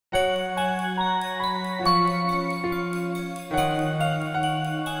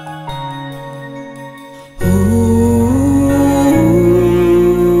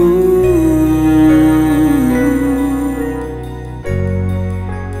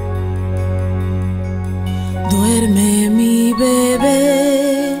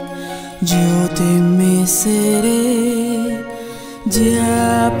yo te meceré,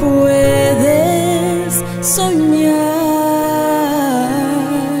 ya puedes soñar.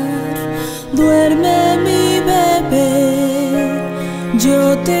 Duerme mi bebé,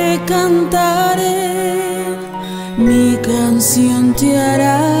 yo te cantaré, mi canción te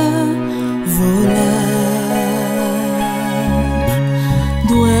hará volar.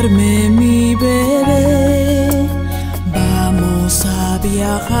 Duerme mi bebé, vamos a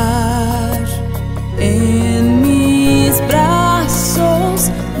viajar, en mis brazos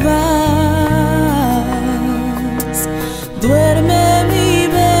vas. Duerme mi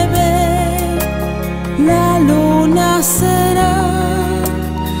bebé, la luna será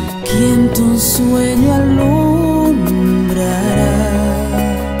quien tu sueño alumbrará.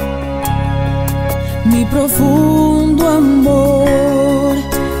 Mi profundo amor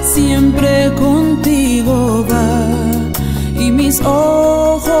siempre contigo va, y mis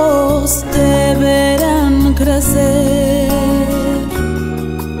ojos te verán crecer.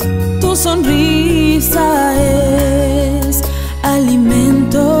 Tu sonrisa es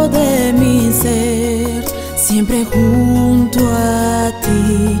alimento de mi ser, siempre junto a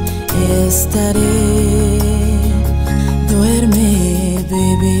ti estaré. Duerme,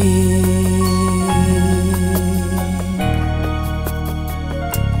 bebé.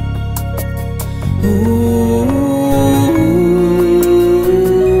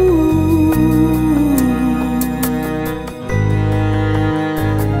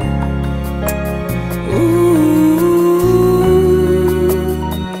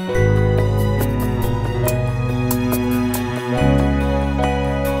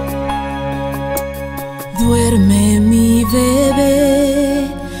 Duerme mi bebé,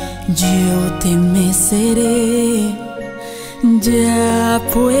 yo te meceré, ya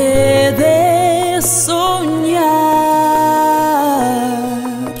puedes soñar.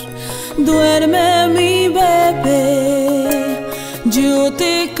 Duerme mi bebé, yo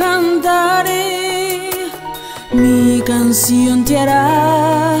te cantaré, mi canción te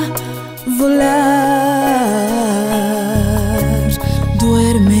hará volar.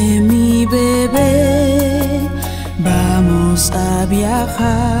 Duerme mi bebé, vamos a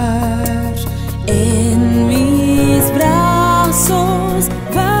viajar, en mis brazos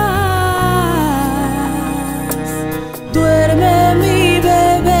vas. Duerme mi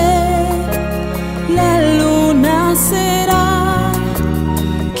bebé, la luna será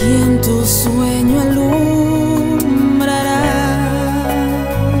quien tu sueño alumbrará.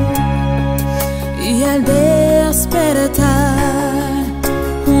 Y al despertar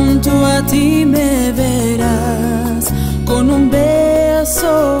junto a ti me verás, con un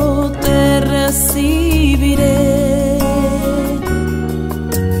beso te recibiré.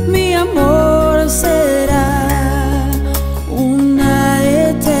 Mi amor será una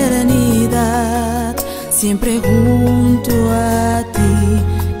eternidad, siempre junto a ti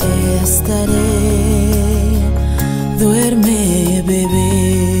estaré. Duerme, bebé.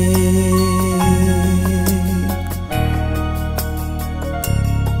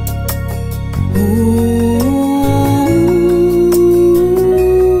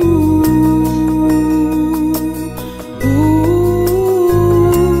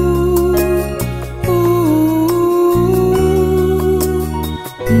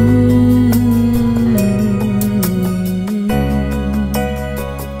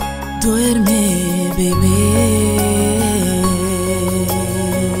 Duerme, bebé.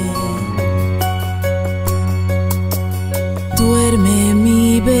 Duerme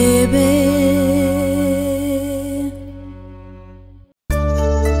mi bebé.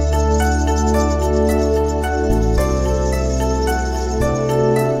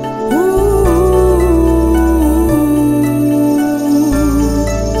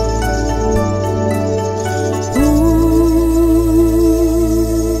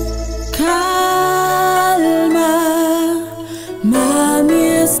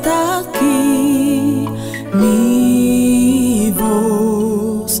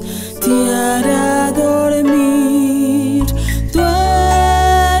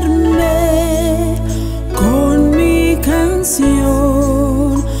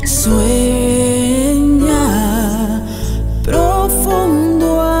 Sueña,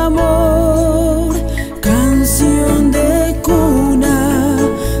 profundo amor, canción de cuna,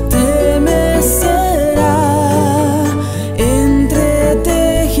 te mecerá,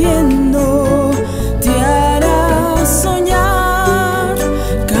 entretejiendo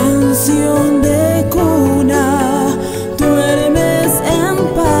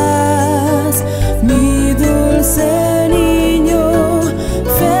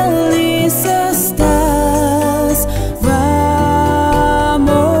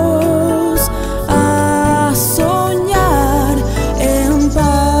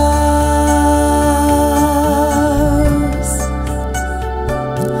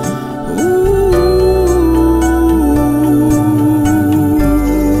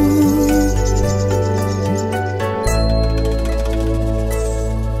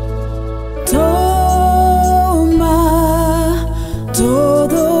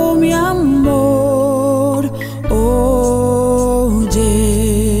amor. Oye,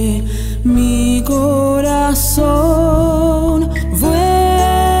 mi corazón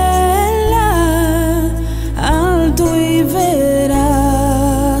vuela alto y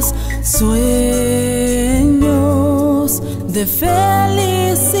verás sueños de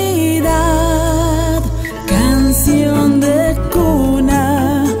felicidad. Canción de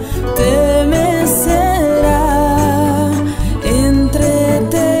cuna te mecerá,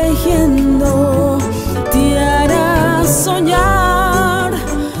 entretejiendo te hará soñar.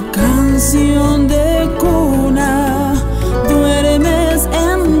 Canción de cuna, duermes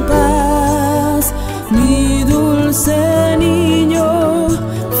en paz, mi dulce niño,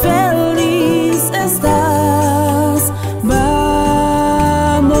 feliz estás.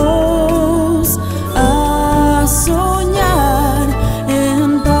 Vamos a soñar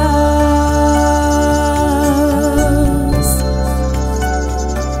en paz.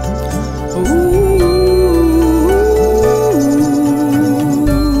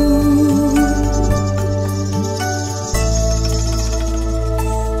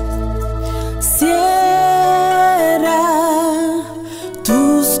 Cierra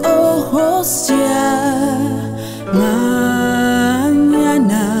tus ojos ya,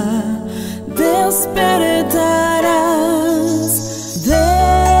 mañana despertarás.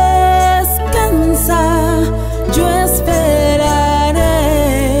 Descansa, yo esperaré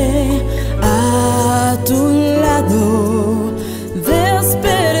a tu lado.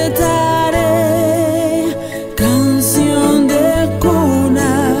 Despertaré. Canción de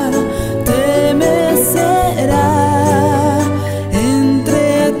cuna te mecerá,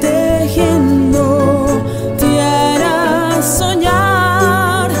 entretejiendo te hará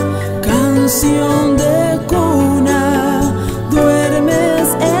soñar. Canción de cuna, duermes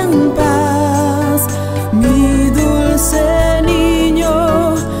en paz, mi dulce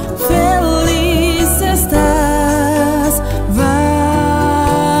niño, feliz estás.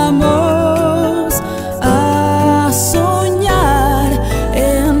 Vamos a soñar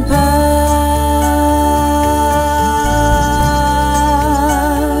en paz.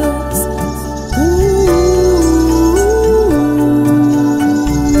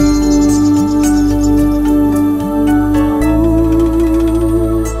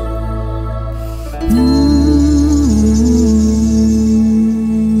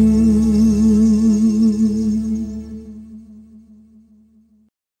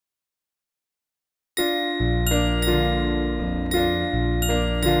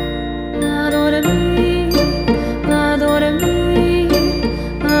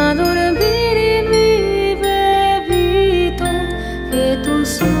 A dormir mi bebito, que tus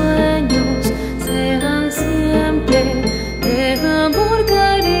sueños sean siempre de amor,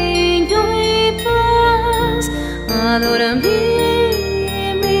 cariño y paz. A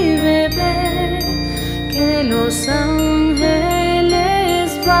dormir mi bebé, que los ángeles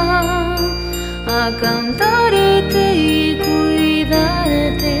van a cantarte y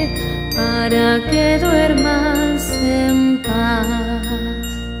cuidarte para que duermas en paz.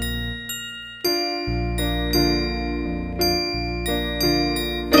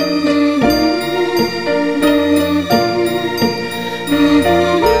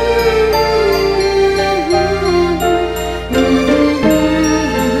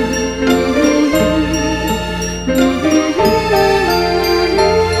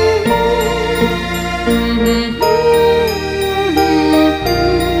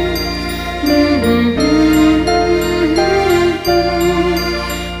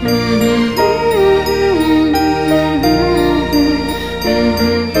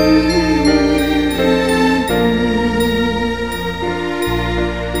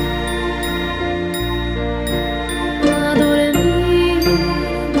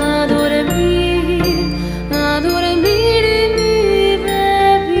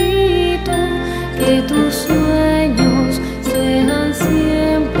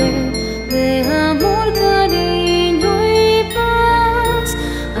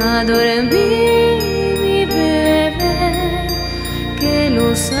 Dormir mi bebé, que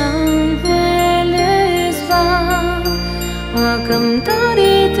los ángeles van a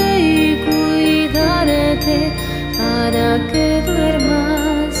cantarte y cuidarte para que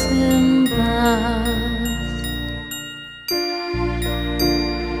duermas en paz.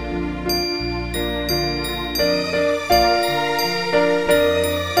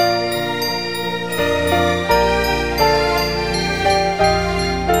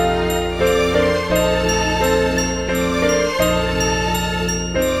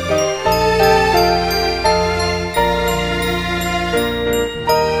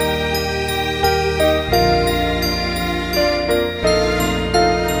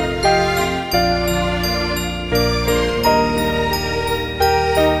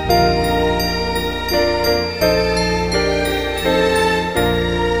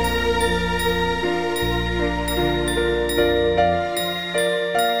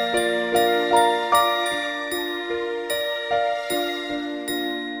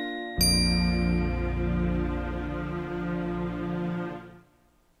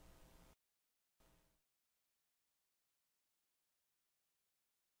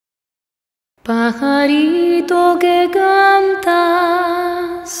 Pajarito que cantas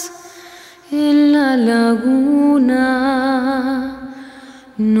en la laguna,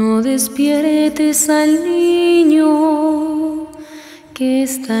 no despiertes al niño que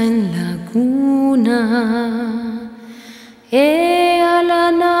está en la cuna. A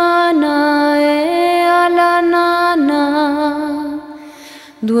la nana, a la nana,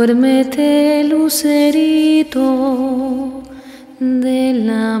 duérmete lucerito de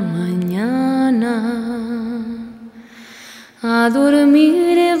la mañana. A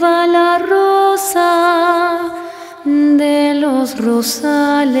dormir va la rosa de los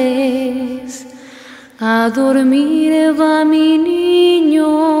rosales, a dormir va mi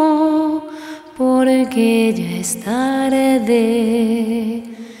niño, porque ya es tarde.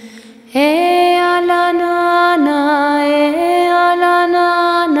 A la nana, a la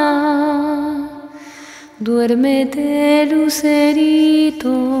nana, duérmete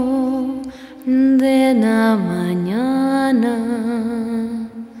lucerito de la mañana.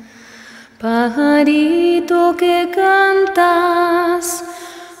 Pajarito que cantas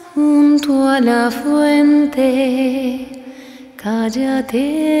junto a la fuente,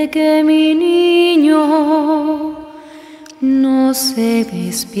 cállate que mi niño no se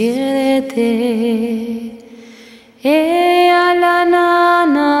despierte. A la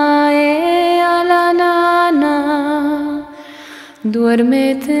nana, a la nana,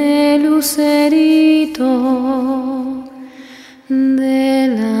 duérmete lucerito de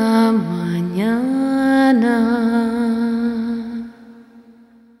la mañana.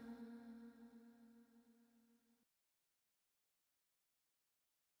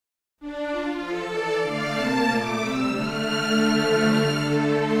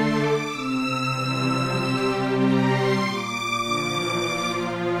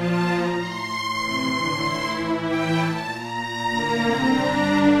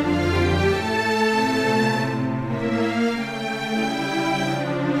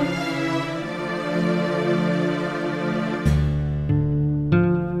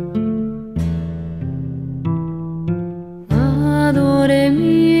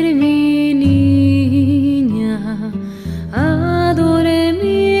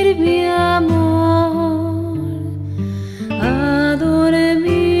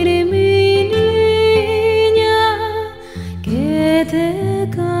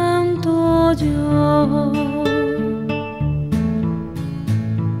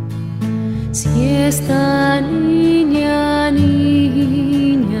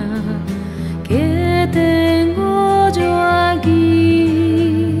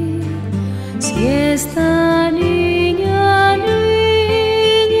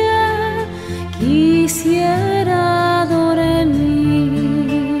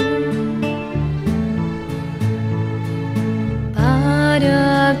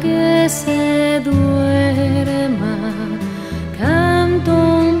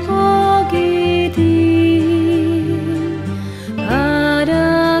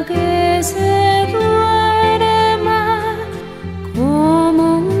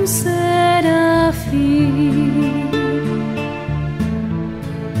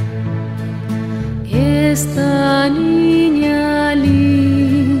 Esta niña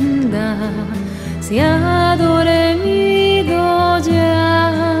linda se ha dormido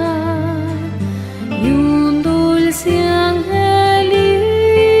ya, y un dulce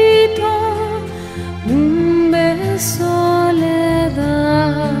angelito un beso le da.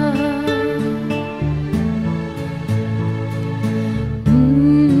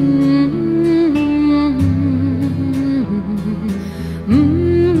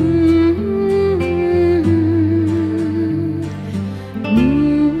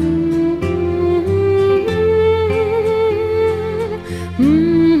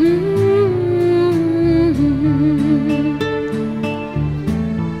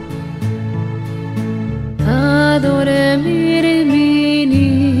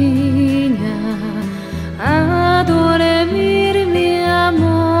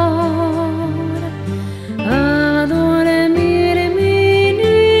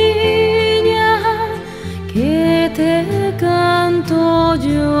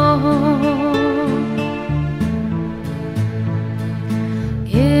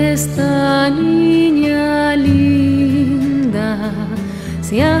 Esta niña linda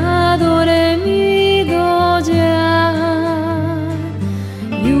se ha dormido ya,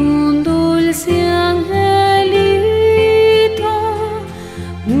 y un dulce angelito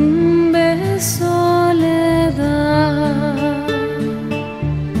un beso le da.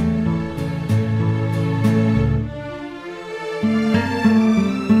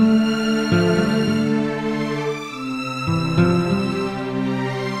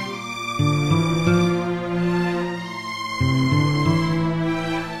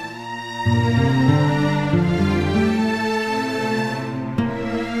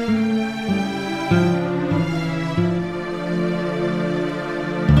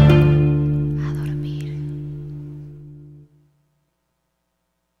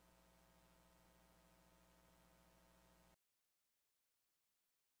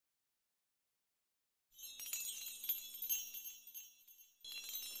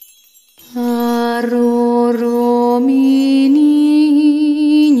 Arrorro mi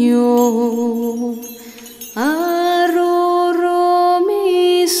niño, arrorro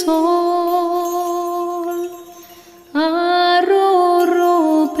mi sol,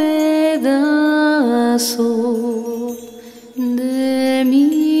 arrorro pedazo de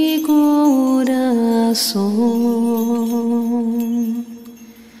mi corazón.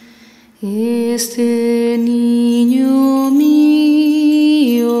 Este niño mío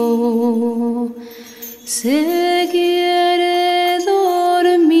se quiere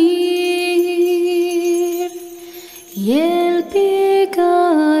dormir y el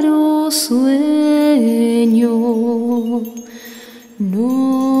pícaro sueño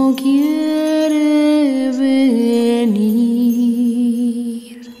no quiere venir.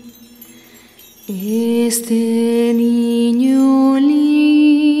 Este niño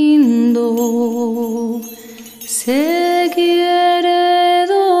lindo se quiere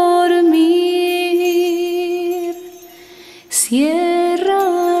dormir,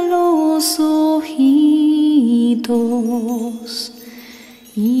 cierra los ojitos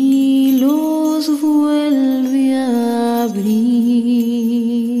y los vuelve a abrir.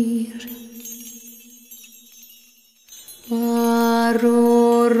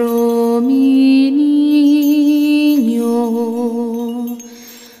 Arrorro mi niño,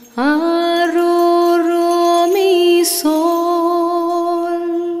 arrorro mi sol,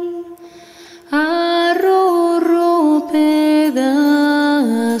 arrorro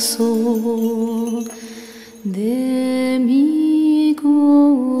pedazo de mi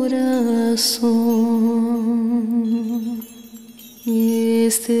corazón.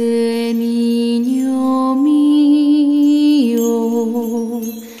 Este niño mío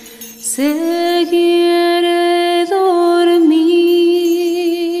se quiere dormir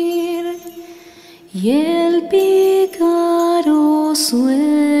y el pícaro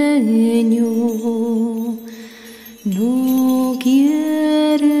sueño no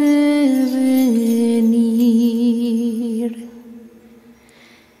quiere venir.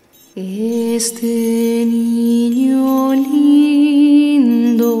 Este niño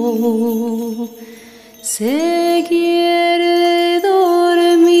lindo se quiere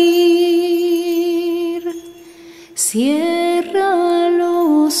dormir, cierra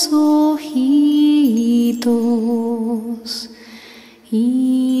los ojitos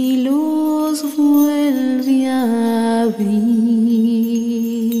y los vuelve a abrir.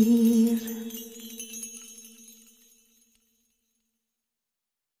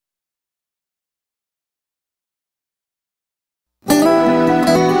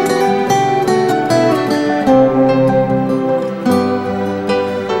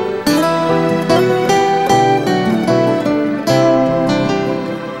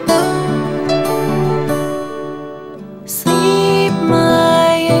 Sleep,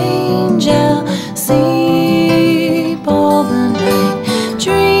 my angel, sleep all the night.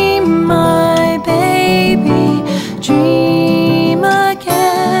 Dream, my baby, dream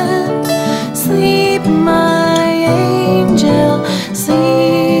again. Sleep, my angel,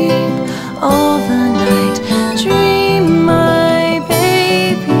 sleep all the night. Dream, my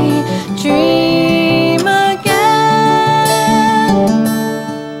baby, dream again.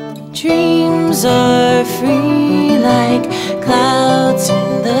 Dreams are free like clouds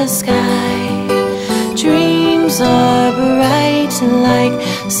in the sky. Dreams are bright like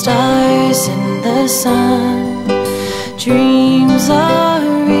stars in the sun. Dreams are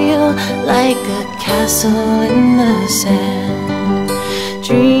real like a castle in the sand.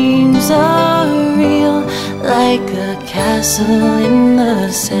 Dreams are real like a castle in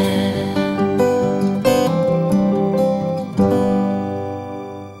the sand.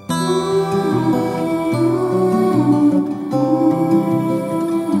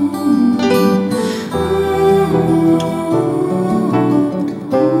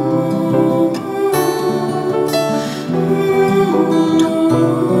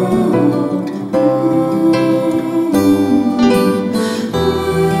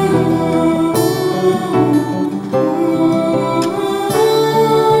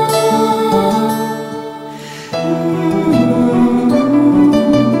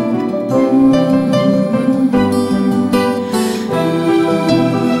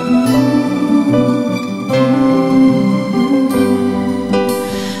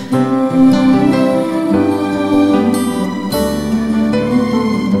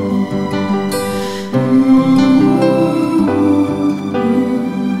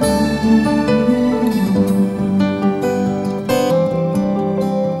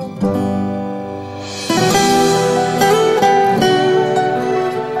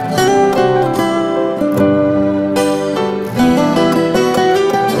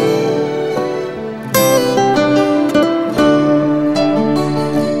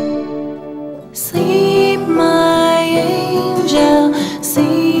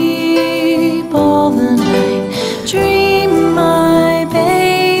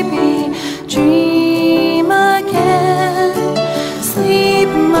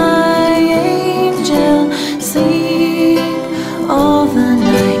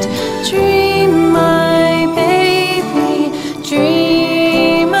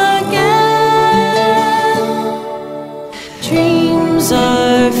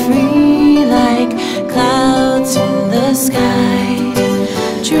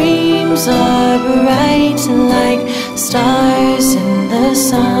 dreams are bright like stars in the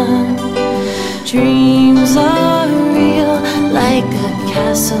sun. Dreams are real like a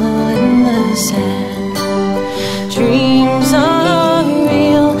castle in the sand. Dreams are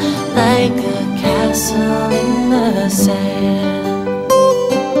real like a castle in the sand.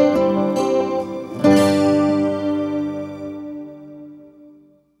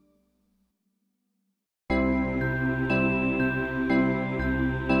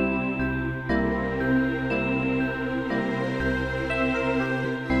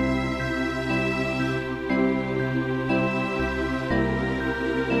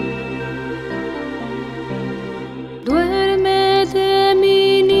 Duérmete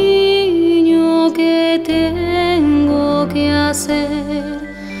mi niño, que tengo que hacer,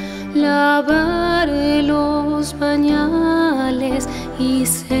 lavar los pañales y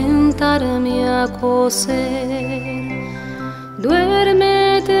sentarme a coser.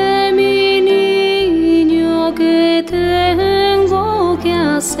 Duérmete mi niño, que tengo que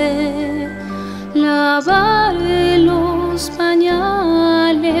hacer, lavar los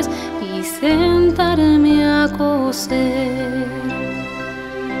pañales y sentarme a coser.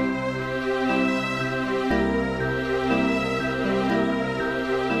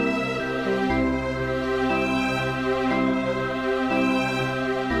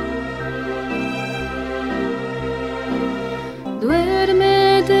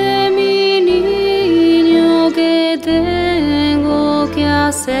 Duérmete mi niño, que tengo que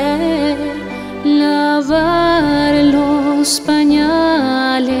hacer, lavar los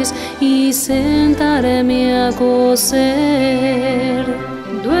pañales y sentarme a coser.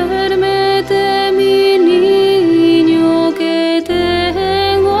 Duérmete mi niño, que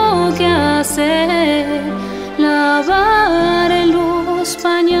tengo que hacer, lavar los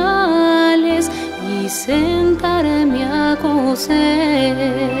pañales y sentarme a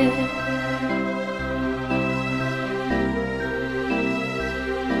coser.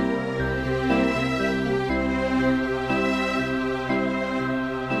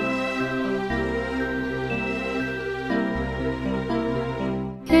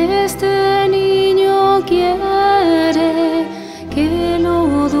 Este niño quiere que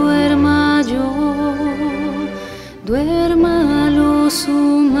lo duerma yo, duérmalo su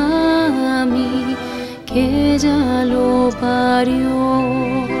mami, que ella lo parió.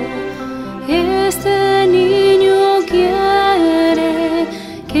 Este niño quiere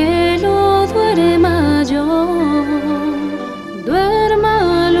que lo duerma yo,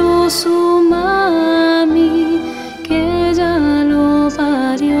 duérmalo su mami, que ella lo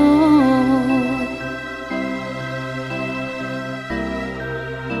parió.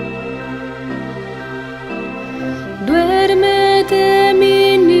 Duérmete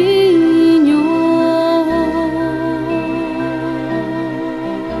mi niño,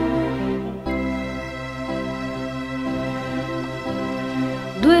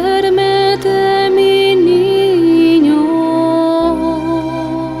 duérmete mi niño.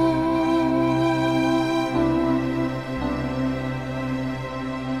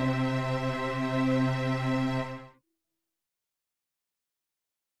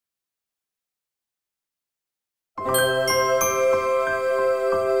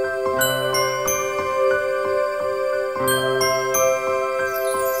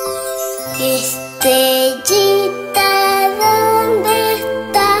 Estrellita, ¿dónde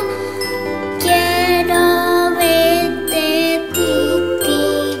está?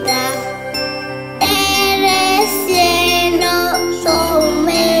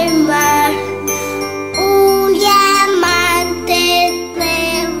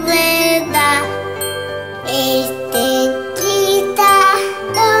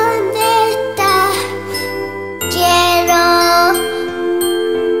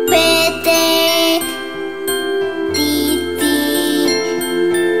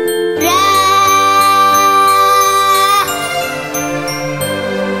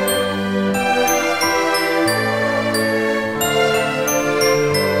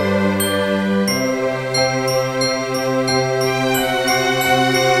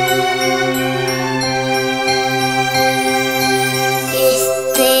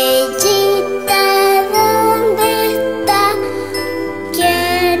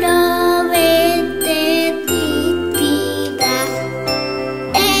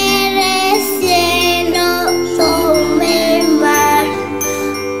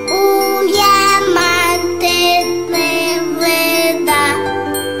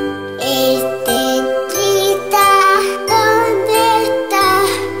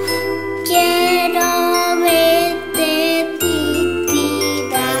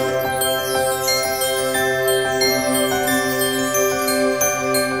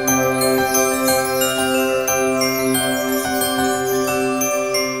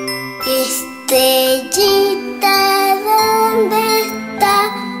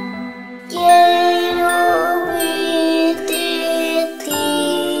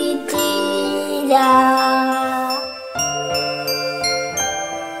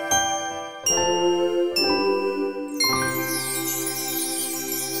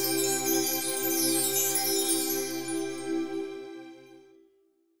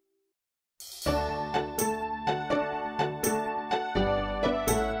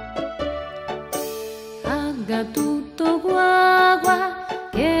 Haga Tuto guagua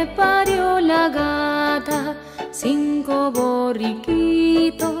que parió la gata, 5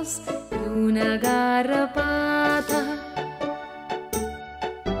 borriquitos y una garrapata.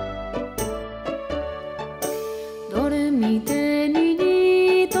 Dormite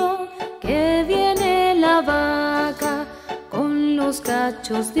niñito, que viene la vaca con los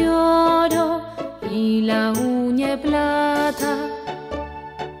cachos de oro y la uña de plata.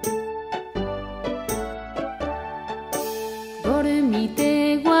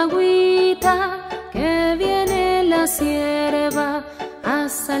 Dormite guaguita, que viene la cierva a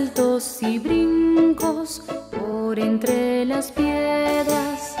saltos y brincos por entre las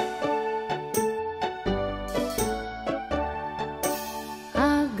piedras.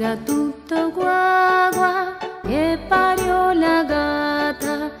 Haga Tuto guagua que parió la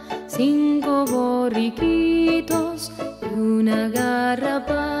gata, 5 borriquitos y una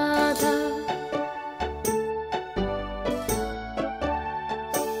garrapata.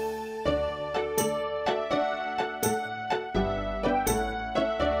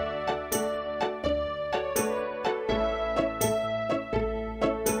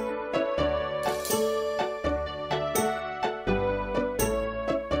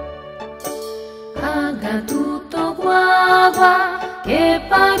 Haga Tuto guagua que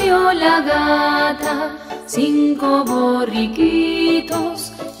parió la gata, 5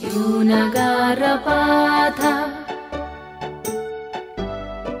 borriquitos y una garrapata.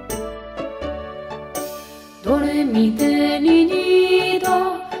 Dormite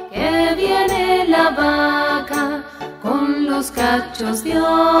niñito, que viene la vaca con los cachos de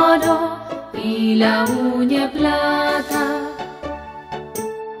oro y la uña de plata.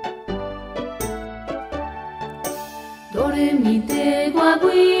 Dormite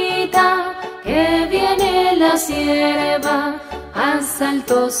guaguita, que viene la cierva a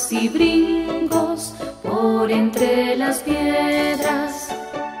saltos y brincos por entre las piedras.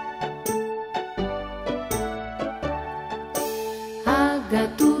 Haga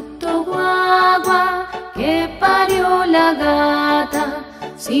Tuto guagua que parió la gata,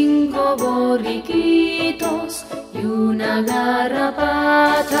 5 borriquitos y una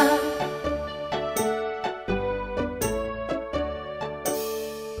garrapata.